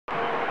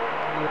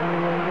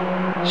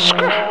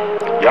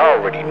Y'all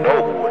already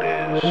know who it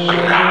is.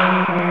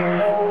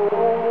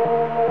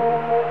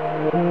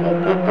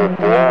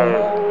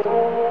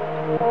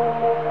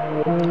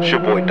 It's your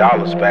boy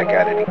Dollaz back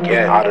at it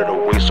again. Out of the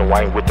way, so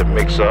I ain't with the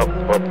mix up.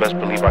 But best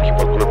believe I keep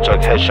a grip tuck,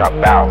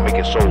 headshot bow, make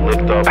it so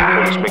lift up.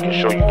 Bullets making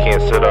sure you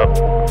can't sit up.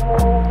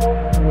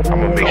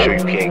 I'ma make sure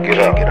you can't get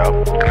up.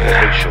 I'ma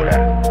make sure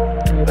that.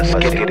 Let's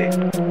get it.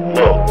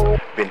 Look,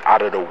 been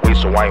out of the way,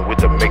 so I ain't with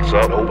the mix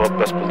up. But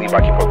best believe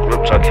I keep a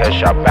grip tuck,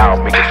 headshot bow,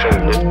 make it so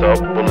lift up.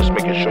 Bullets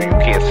making sure you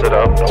can't sit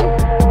up.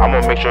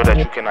 I'ma make sure that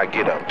you cannot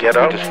get up. Get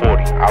up. This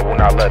 40, I will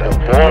not let up.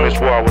 Born this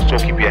war, I was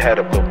told keep your head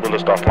up. The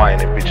bullets start flying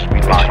and bitches be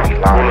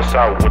lying. Bullets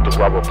out with the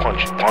rubber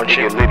punch it.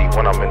 Get litty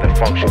when I'm in the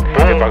function.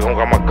 If I don't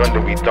got my gun,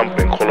 then we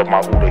dumping. Call up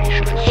my Uda, he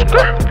shooting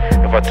skirt.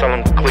 If I tell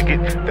him to click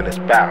it, then it's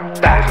bow. It's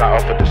not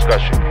up for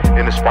discussion.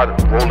 In the spot,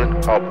 rolling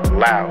up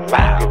loud.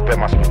 You can bet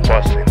my spit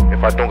busting.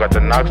 If I don't got the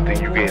knocks, then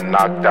you get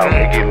knocked out.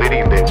 We get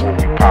litty lit when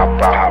we pop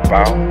out.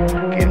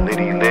 Get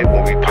litty lit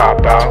when we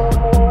pop out.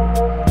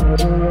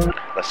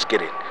 Let's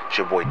get it. It's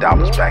your boy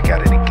Dollaz back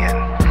at it again.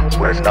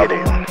 With another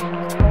one.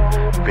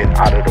 Been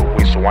out of the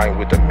way, so I ain't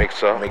with the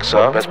mix up.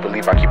 Best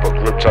believe I keep a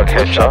grip tuck,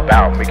 headshot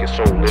bow, make it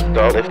so lift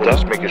up.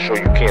 Bullets making sure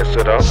you can't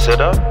sit up.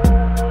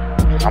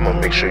 I'ma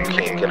make sure you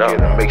can't get up.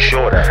 Make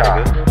sure that,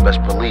 nigga. Let's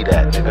believe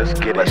that,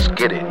 nigga. Let's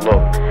get it.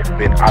 Look,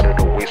 been out of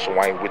the way, so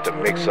I ain't with the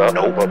mix up.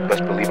 But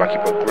best believe I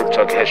keep a grip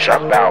tuck,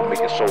 headshot bow, make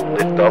it so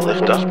lift up.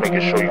 Bullets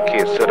making sure you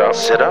can't sit up.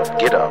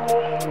 Get up.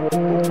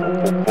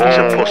 Get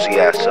your pussy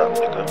ass up,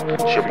 nigga.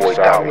 It's your boy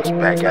Dollaz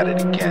back at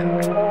it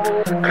again.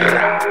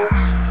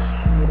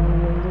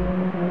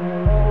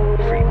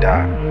 Free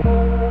dot.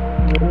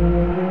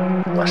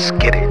 Let's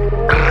get it.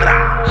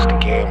 It's the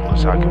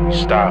gamblers. How can we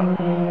stop?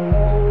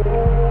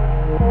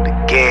 The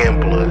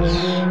gamblers.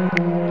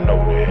 No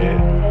way.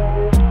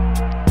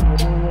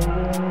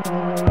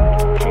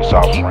 Peace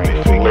out,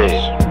 Frank. Free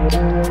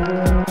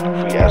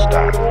ass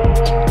dot.